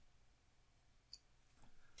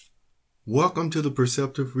Welcome to the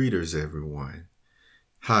Perceptive Readers, everyone.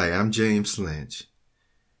 Hi, I'm James Lynch.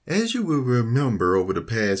 As you will remember, over the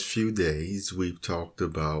past few days, we've talked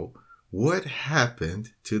about what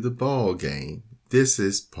happened to the ball game. This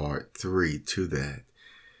is part 3 to that.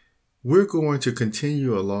 We're going to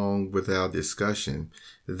continue along with our discussion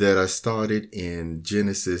that I started in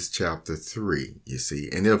Genesis chapter 3, you see.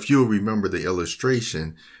 And if you'll remember the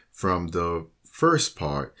illustration from the first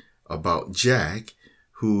part about Jack,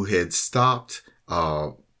 who had stopped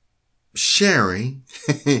sharing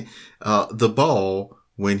the ball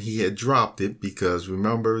when he had dropped it, because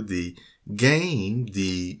remember the game,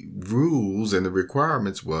 the rules and the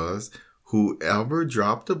requirements was whoever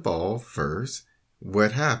dropped the ball first,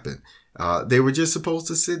 what happened? They were just supposed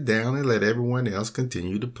to sit down and let everyone else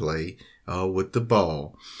continue to play with the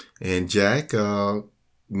ball. And Jack,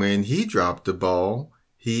 when he dropped the ball,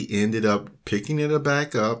 he ended up picking it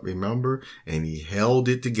back up, remember? And he held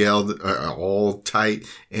it together all tight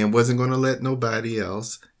and wasn't going to let nobody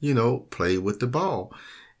else, play with the ball.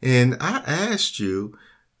 And I asked you,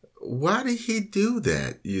 why did he do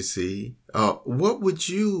that, you see? What would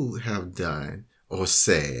you have done or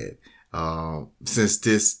said since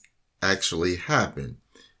this actually happened?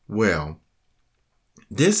 Well,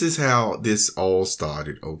 this is how this all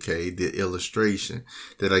started, okay? The illustration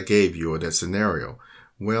that I gave you, or that scenario.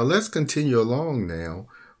 Well, let's continue along now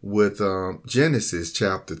with Genesis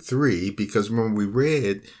chapter 3, because remember we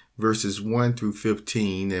read verses 1 through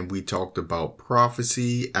 15, and we talked about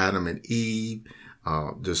prophecy, Adam and Eve,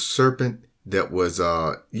 the serpent that was,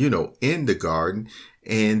 in the garden,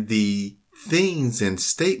 and the things and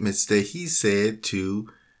statements that he said to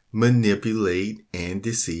manipulate and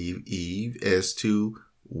deceive Eve as to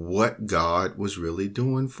what God was really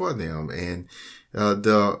doing for them, and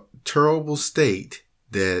the terrible state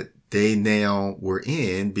that they now were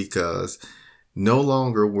in, because no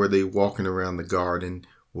longer were they walking around the garden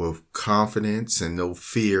with confidence and no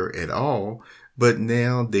fear at all, but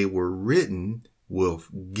now they were ridden with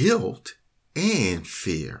guilt and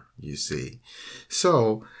fear, you see.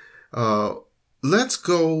 So, let's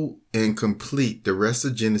go and complete the rest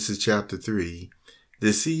of Genesis chapter 3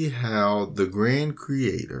 to see how the grand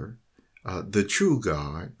creator, the true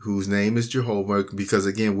God, whose name is Jehovah, because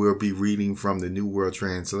again, we'll be reading from the New World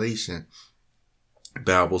Translation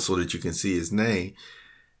Bible so that you can see his name,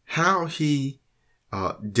 how he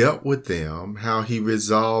dealt with them, how he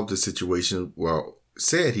resolved the situation,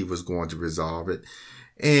 said he was going to resolve it,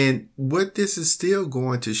 and what this is still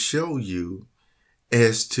going to show you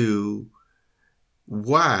as to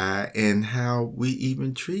why and how we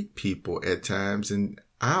even treat people at times in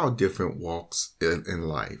our different walks in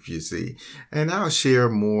life, you see. And I'll share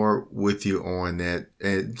more with you on that,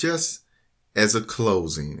 and just as a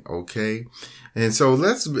closing, okay? And so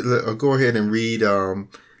let's go ahead and read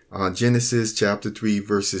Genesis chapter 3,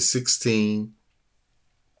 verses 16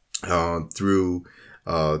 through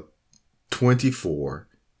 24.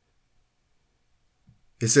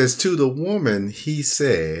 It says, "To the woman he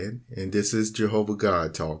said," and this is Jehovah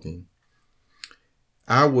God talking,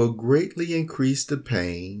 "I will greatly increase the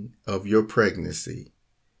pain of your pregnancy.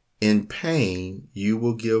 In pain you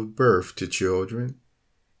will give birth to children,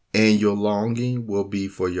 and your longing will be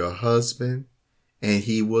for your husband, and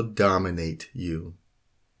he will dominate you."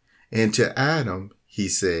 And to Adam he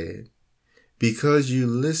said, "Because you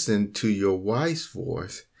listened to your wife's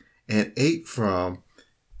voice and ate from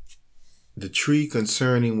the tree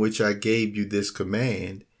concerning which I gave you this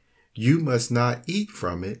command, you must not eat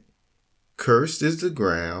from it. Cursed is the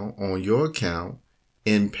ground on your account.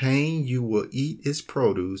 In pain you will eat its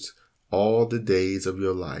produce all the days of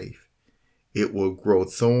your life. It will grow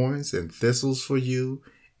thorns and thistles for you,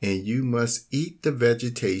 and you must eat the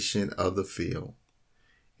vegetation of the field.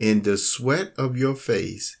 In the sweat of your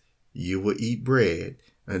face you will eat bread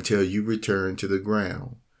until you return to the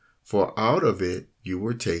ground. For out of it you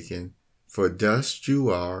were taken, for dust you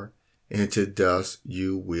are, and to dust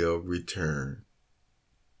you will return."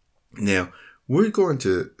 Now, we're going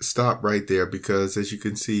to stop right there, because as you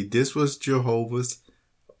can see, this was Jehovah's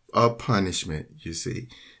punishment, you see.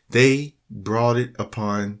 They brought it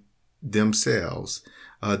upon themselves,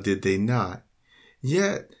 did they not?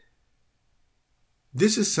 Yet,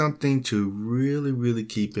 this is something to really, really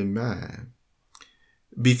keep in mind.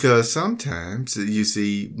 Because sometimes, you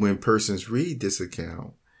see, when persons read this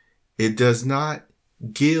account, it does not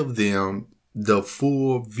give them the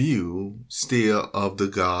full view still of the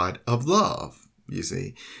God of love, you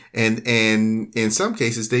see. And in some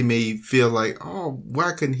cases, they may feel like, oh,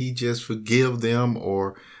 why couldn't he just forgive them?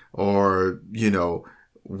 Or,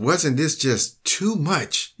 wasn't this just too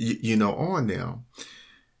much, on them?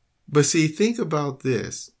 But see, think about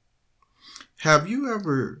this. Have you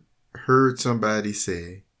ever heard somebody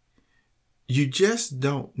say, you just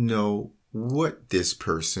don't know what this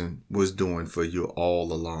person was doing for you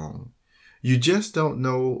all along? You just don't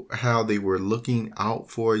know how they were looking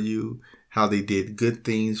out for you, how they did good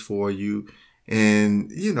things for you,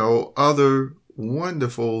 and, other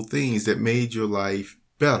wonderful things that made your life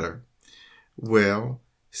better. Well,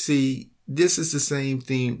 see, this is the same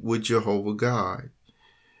thing with Jehovah God.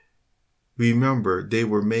 Remember, they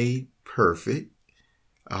were made perfect.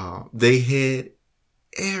 They had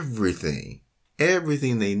everything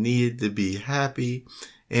they needed to be happy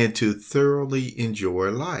and to thoroughly enjoy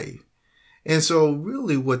life. And so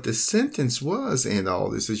really what the sentence was in all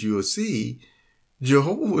this, as you will see,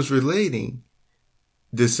 Jehovah was relating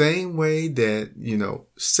the same way that,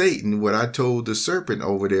 Satan, what I told the serpent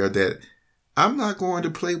over there, that I'm not going to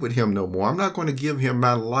play with him no more. I'm not going to give him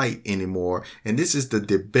my light anymore. And this is the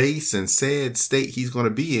debased and sad state he's going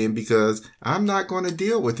to be in, because I'm not going to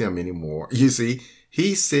deal with him anymore. You see,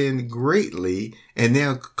 he sinned greatly and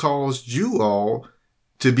now caused you all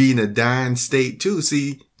to be in a dying state too.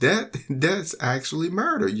 See, that's actually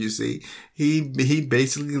murder. You see, he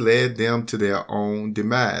basically led them to their own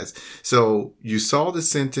demise. So you saw the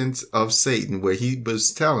sentence of Satan where he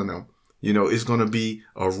was telling them, it's going to be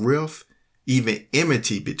a rift, even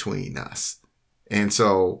enmity between us. And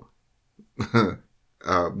so we're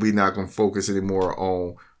not going to focus anymore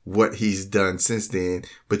on what he's done since then,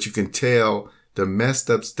 but you can tell the messed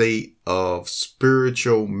up state of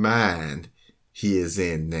spiritual mind he is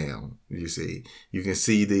in now. You see, you can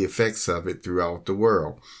see the effects of it throughout the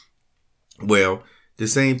world. Well, the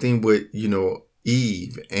same thing with,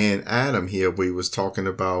 Eve and Adam here, where he was talking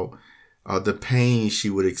about the pain she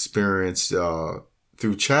would experience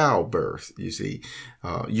through childbirth. You see,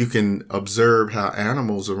 you can observe how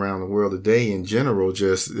animals around the world today in general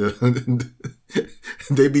just,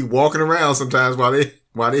 they be walking around sometimes while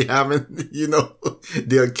they having,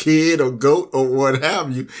 their kid or goat or what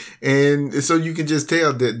have you. And so you can just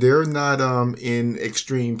tell that they're not, in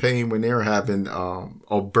extreme pain when they're having,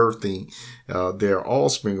 or birthing, their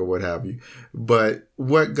offspring or what have you. But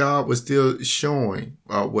what God was still showing,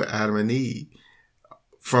 with Adam and Eve,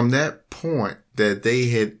 from that point that they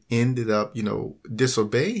had ended up,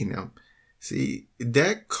 disobeying him. See,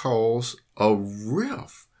 that caused a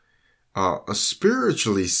rift.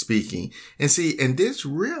 Spiritually speaking. And see, and this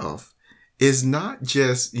rift is not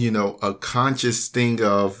just, a conscious thing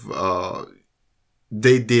of,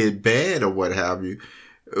 they did bad or what have you,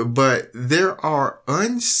 but there are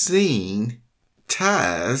unseen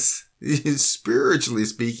ties, spiritually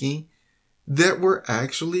speaking, that were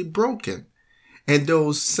actually broken. And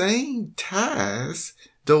those same ties,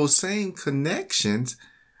 those same connections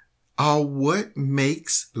are what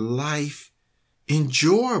makes life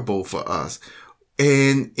enjoyable for us.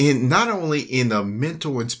 And in not only in a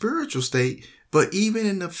mental and spiritual state, but even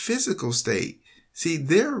in the physical state. See,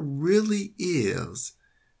 there really is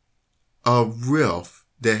a rift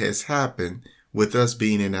that has happened with us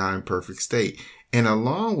being in our imperfect state. And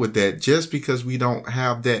along with that, just because we don't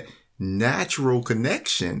have that natural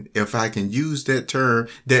connection, if I can use that term,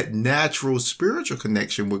 that natural spiritual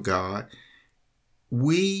connection with God,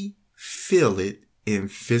 we feel it in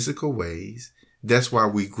physical ways. That's why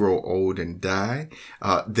we grow old and die.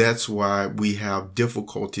 That's why we have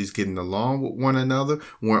difficulties getting along with one another.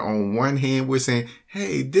 When on one hand, we're saying,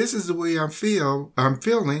 hey, this is the way I'm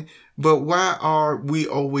feeling. But why are we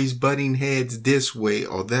always butting heads this way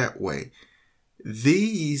or that way?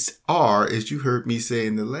 These are, as you heard me say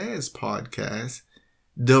in the last podcast,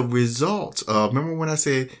 the results of, remember when I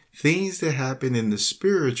said things that happen in the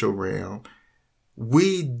spiritual realm,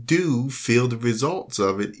 we do feel the results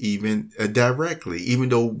of it even directly, even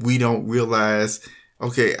though we don't realize,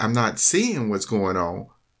 okay, I'm not seeing what's going on,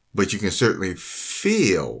 but you can certainly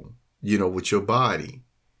feel, with your body,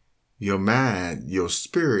 your mind, your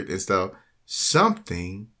spirit and stuff,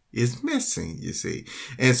 something is missing, you see.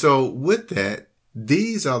 And so with that,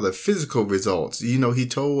 these are the physical results. He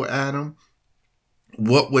told Adam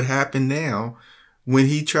what would happen now when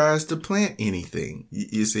he tries to plant anything.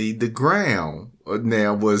 You see, the ground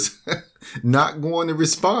now was not going to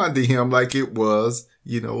respond to him like it was,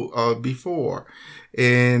 before.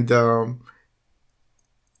 And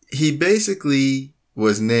he basically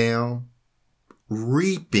was now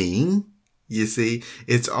reaping. You see,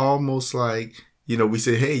 it's almost like, we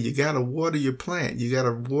say, hey, you got to water your plant. You got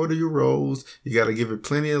to water your rose. You got to give it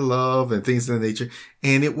plenty of love and things of that nature,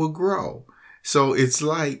 and it will grow. So it's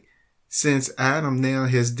like, since Adam now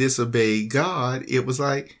has disobeyed God, it was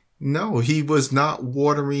like, no, he was not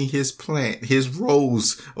watering his plant, his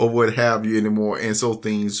rose or what have you anymore. And so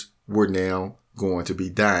things were now going to be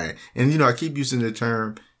dying. And, I keep using the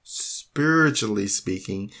term spiritually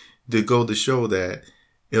speaking to go to show that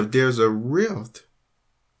if there's a rift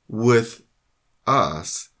with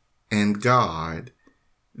us and God,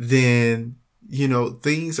 then,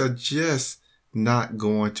 things are just not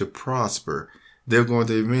going to prosper. They're going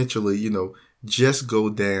to eventually, just go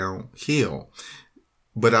downhill.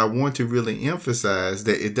 But I want to really emphasize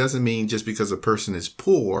that it doesn't mean just because a person is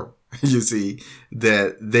poor, you see,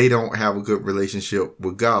 that they don't have a good relationship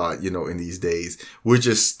with God, in these days. We're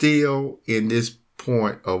just still in this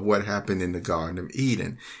point of what happened in the Garden of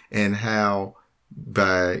Eden and how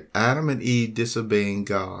by Adam and Eve disobeying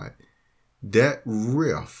God, that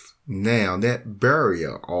rift, now that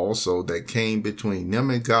barrier also that came between them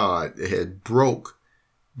and God had broke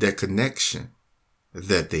that connection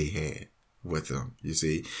that they had with them, you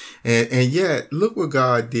see. And yet, look what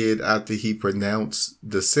God did after he pronounced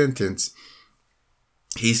the sentence.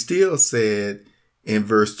 He still said in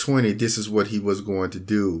verse 20, this is what he was going to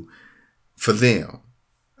do for them.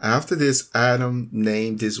 After this, Adam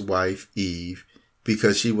named his wife Eve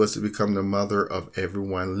because she was to become the mother of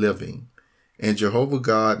everyone living. And Jehovah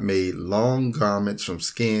God made long garments from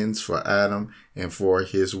skins for Adam and for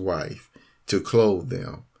his wife to clothe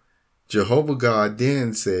them. Jehovah God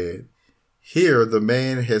then said, here the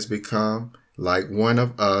man has become like one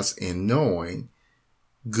of us in knowing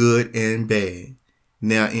good and bad.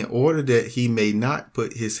 Now, in order that he may not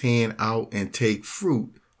put his hand out and take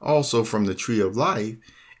fruit also from the tree of life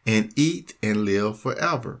and eat and live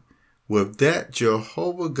forever. With that,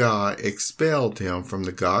 Jehovah God expelled him from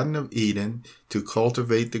the Garden of Eden to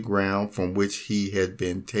cultivate the ground from which he had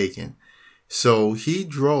been taken. So he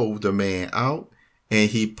drove the man out, and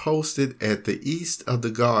he posted at the east of the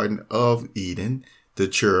Garden of Eden the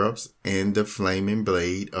cherubs and the flaming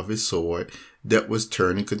blade of his sword that was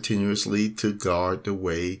turning continuously to guard the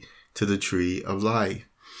way to the tree of life.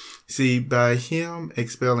 See, by him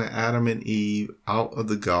expelling Adam and Eve out of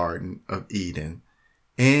the Garden of Eden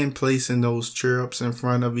and placing those cherubs in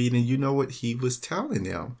front of Eden, you know what he was telling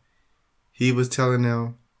them? He was telling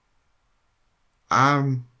them,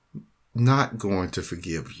 I'm not going to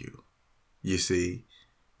forgive you. You see,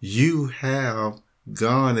 you have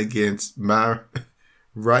gone against my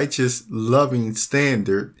righteous, loving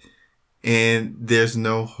standard, and there's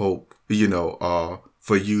no hope,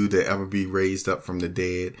 for you to ever be raised up from the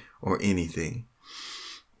dead or anything.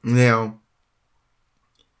 Now,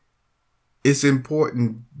 it's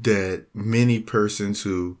important that many persons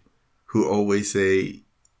who always say,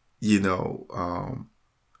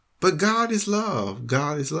 but God is love.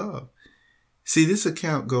 God is love. See, this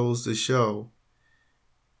account goes to show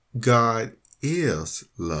God is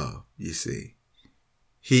love, you see.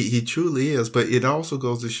 He truly is, but it also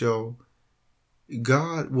goes to show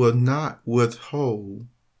God will not withhold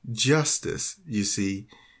justice, you see.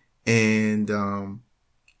 And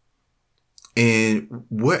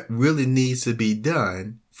what really needs to be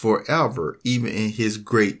done forever, even in his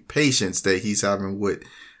great patience that he's having with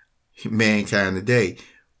mankind today.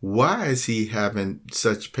 Why is he having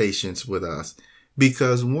such patience with us?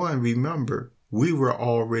 Because one, remember, we were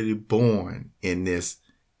already born in this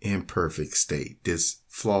imperfect state, this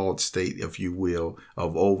flawed state, if you will,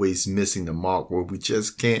 of always missing the mark, where we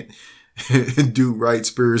just can't do right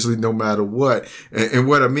spiritually no matter what. And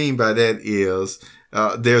what I mean by that is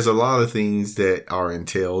there's a lot of things that are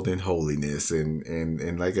entailed in holiness.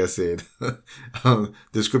 And like I said,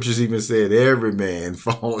 the scriptures even said every man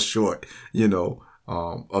falls short,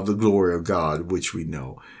 of the glory of God, which we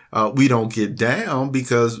know. We don't get down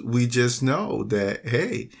because we just know that,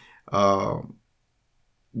 hey,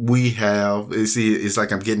 we have, you see, it's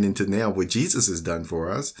like I'm getting into now what Jesus has done for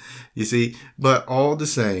us, you see, but all the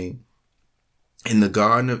same, in the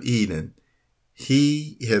Garden of Eden,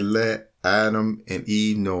 he had let Adam and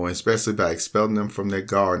Eve know, especially by expelling them from their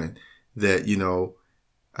garden, that,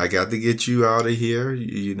 I got to get you out of here.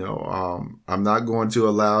 I'm not going to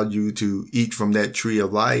allow you to eat from that tree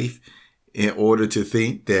of life in order to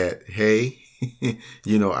think that, hey,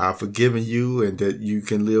 I've forgiven you and that you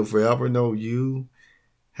can live forever. No, you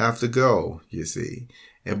have to go, you see.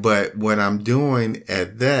 But what I'm doing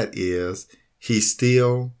at that is he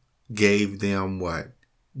still gave them what?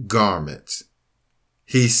 Garments.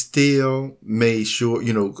 He still made sure,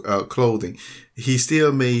 clothing. He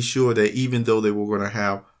still made sure that even though they were going to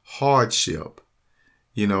have hardship,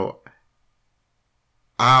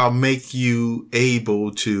 I'll make you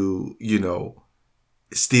able to,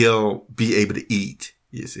 still be able to eat,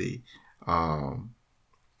 you see, and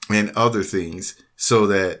other things, so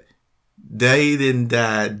that they didn't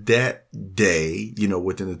die that day,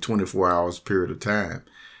 within the 24 hours period of time.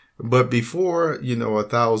 But before,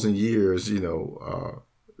 1,000 years,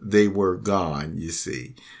 they were gone, you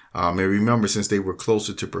see. And remember, since they were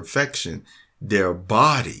closer to perfection, their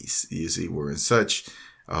bodies, you see, were in such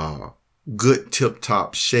good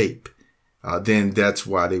tip-top shape. Then that's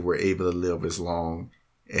why they were able to live as long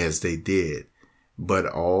as they did. But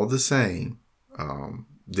all the same,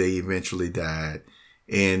 they eventually died.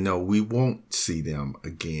 And no, we won't see them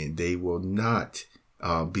again. They will not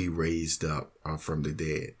be raised up from the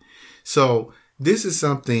dead. So this is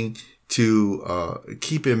something to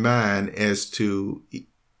keep in mind as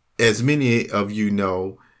many of you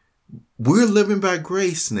know, we're living by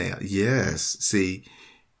grace now. Yes, see,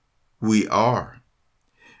 we are.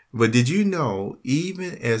 But did you know,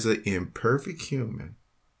 even as an imperfect human,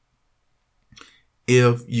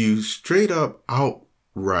 if you straight up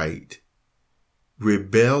outright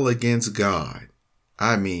rebel against God,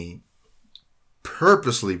 I mean,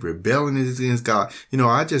 purposely rebelling against God.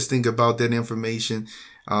 I just think about that information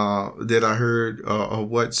that I heard of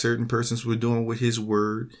what certain persons were doing with his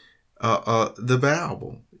word, the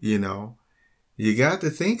Bible. You got to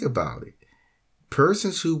think about it.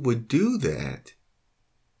 Persons who would do that,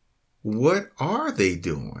 what are they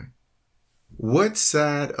doing? What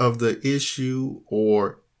side of the issue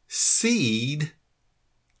or seed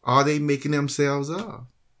are they making themselves of?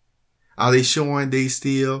 Are they showing they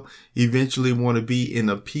still eventually want to be in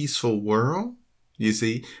a peaceful world? You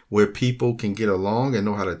see, where people can get along and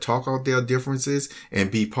know how to talk out their differences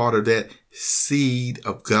and be part of that seed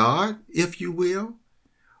of God, if you will?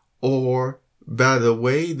 Or by the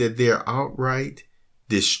way that they're outright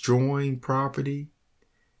destroying property,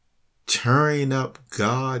 tearing up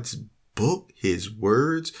God's book, his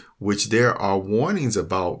words, which there are warnings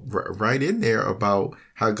about right in there about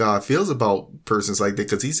how God feels about persons like that.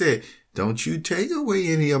 Because he said, don't you take away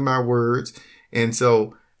any of my words. And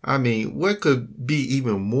so, I mean, what could be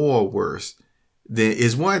even more worse than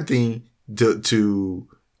is one thing to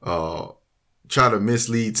try to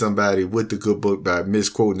mislead somebody with the good book by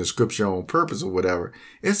misquoting the scripture on purpose or whatever.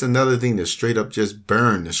 It's another thing to straight up just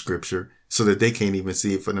burn the scripture so that they can't even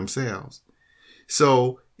see it for themselves.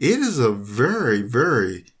 So it is a very,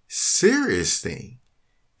 very serious thing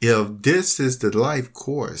if this is the life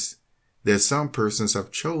course that some persons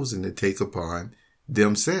have chosen to take upon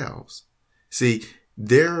themselves. See,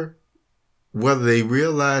 whether they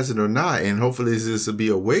realize it or not, and hopefully this will be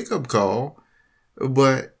a wake-up call,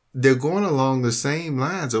 but they're going along the same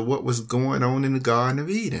lines of what was going on in the Garden of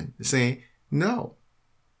Eden, saying, no,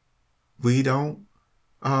 we don't,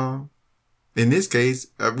 in this case,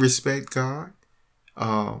 respect God.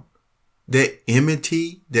 That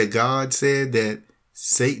enmity that God said that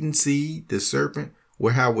Satan's seed, the serpent,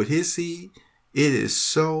 will have with his seed, it is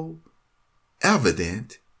so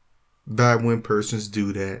evident by when persons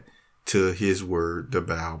do that to his word, the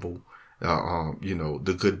Bible,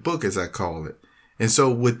 the good book, as I call it. And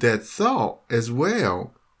so with that thought as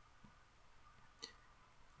well,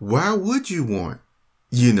 why would you want,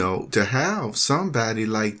 to have somebody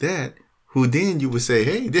like that who then you would say,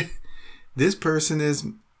 hey, this person is,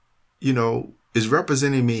 is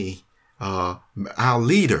representing me, our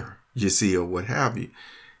leader, you see, or what have you.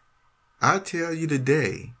 I tell you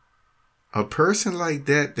today, a person like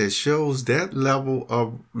that shows that level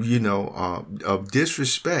of, of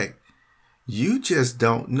disrespect, you just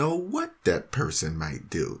don't know what that person might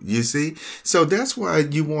do, you see? So that's why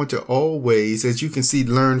you want to always, as you can see,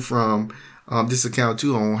 learn from this account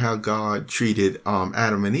too on how God treated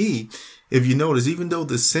Adam and Eve. If you notice, even though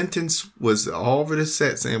the sentence was already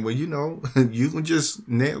set saying, well, you can just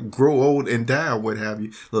grow old and die or what have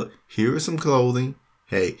you. Look, here is some clothing.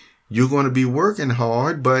 Hey, you're going to be working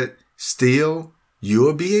hard, but still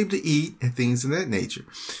you'll be able to eat and things of that nature.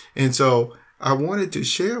 And so I wanted to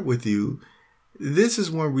share with you, this is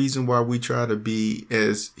one reason why we try to be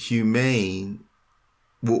as humane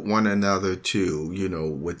with one another too,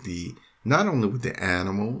 not only with the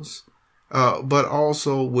animals, but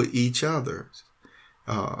also with each other.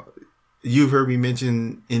 You've heard me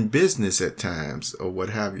mention in business at times or what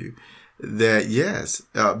have you, that yes,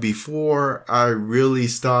 before I really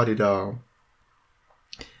started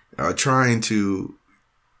trying to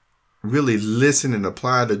really listen and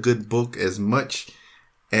apply the good book as much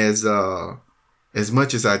as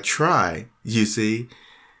I try, you see,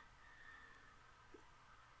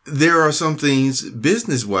 there are some things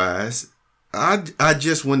business-wise I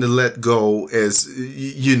just want to let go, as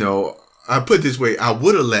I put it this way, I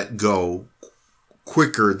would have let go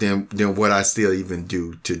quicker than what I still even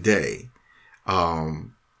do today.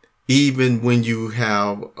 Even when you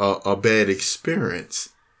have a bad experience,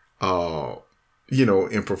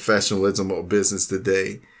 in professionalism or business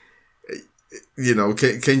today,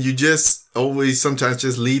 Can you just always sometimes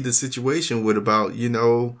just lead the situation with about,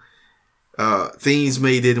 things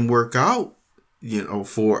may didn't work out,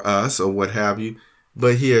 for us or what have you.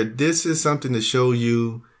 But here, this is something to show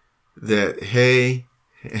you that, hey,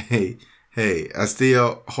 I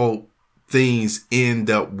still hope things end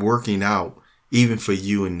up working out even for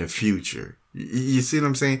you in the future. You see what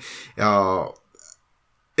I'm saying?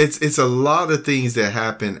 It's a lot of things that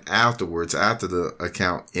happen afterwards, after the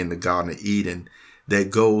account in the Garden of Eden, that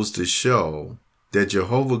goes to show that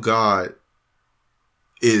Jehovah God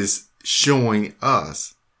is showing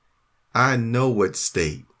us, I know what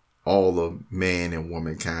state all of man and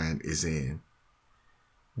womankind is in.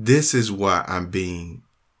 This is why I'm being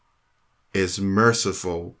as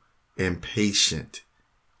merciful and patient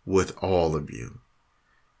with all of you,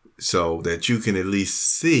 so that you can at least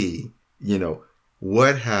see,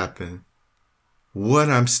 what happened, what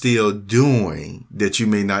I'm still doing that you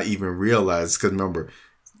may not even realize. Because remember,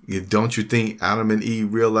 don't you think Adam and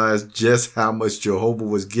Eve realized just how much Jehovah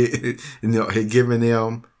was had given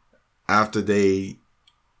them after they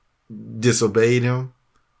disobeyed him?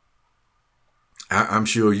 I'm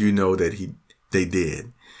sure you know that they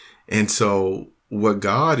did. And so what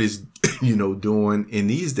God is, doing in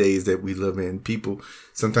these days that we live in, people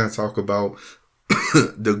sometimes talk about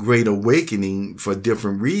the Great Awakening for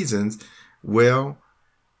different reasons. Well,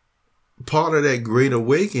 part of that Great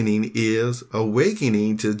Awakening is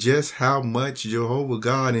awakening to just how much Jehovah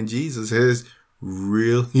God and Jesus has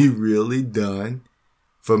really, really done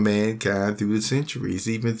for mankind through the centuries,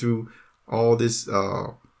 even through all this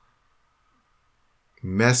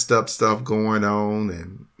messed up stuff going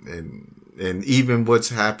on, and even what's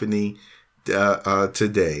happening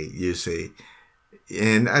today, you see.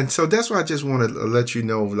 And so that's why I just want to let you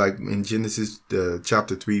know, like in Genesis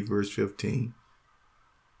chapter 3, verse 15,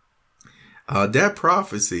 that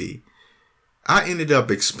prophecy, I ended up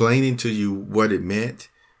explaining to you what it meant.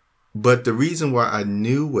 But the reason why I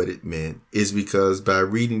knew what it meant is because by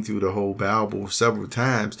reading through the whole Bible several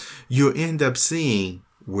times, you'll end up seeing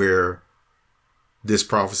where this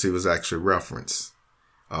prophecy was actually referenced.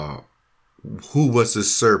 Who was the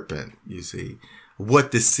serpent, you see,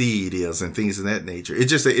 what the seed is, and things of that nature. It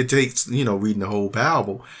takes, reading the whole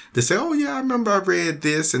Bible to say, oh yeah, I remember I read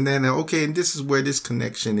this, and then, okay, and this is where this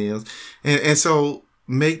connection is. And so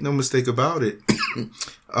make no mistake about it.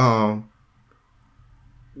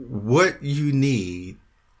 What you need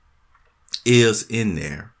is in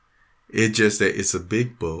there. It's just that it's a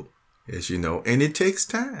big book, as you know, and it takes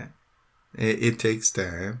time. It takes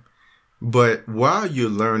time. But while you're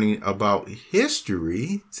learning about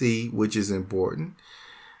history, see, which is important,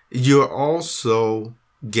 you're also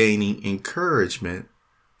gaining encouragement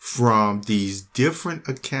from these different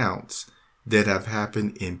accounts that have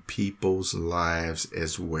happened in people's lives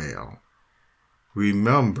as well.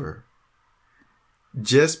 Remember,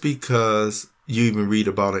 just because you even read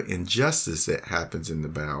about an injustice that happens in the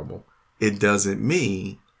Bible, it doesn't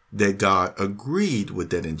mean that God agreed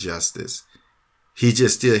with that injustice. He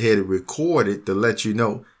just still had it recorded to let you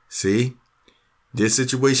know, see, this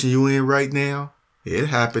situation you're in right now, it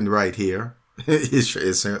happened right here.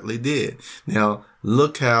 It certainly did. Now,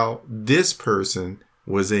 look how this person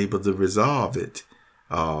was able to resolve it,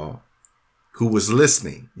 who was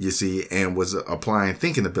listening, you see, and was applying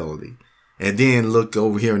thinking ability. And then look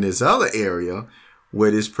over here in this other area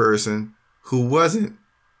where this person who wasn't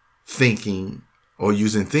thinking or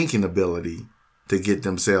using thinking ability to get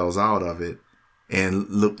themselves out of it, and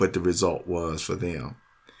look what the result was for them.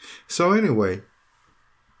 So anyway,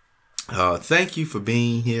 thank you for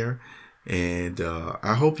being here. And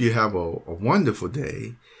I hope you have a wonderful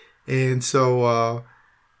day. And so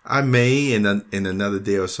I may, in another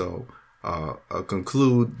day or so,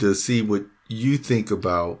 conclude to see what you think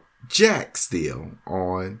about Jack still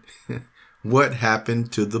on what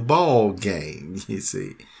happened to the ball game, you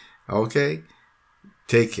see. Okay?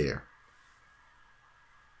 Take care.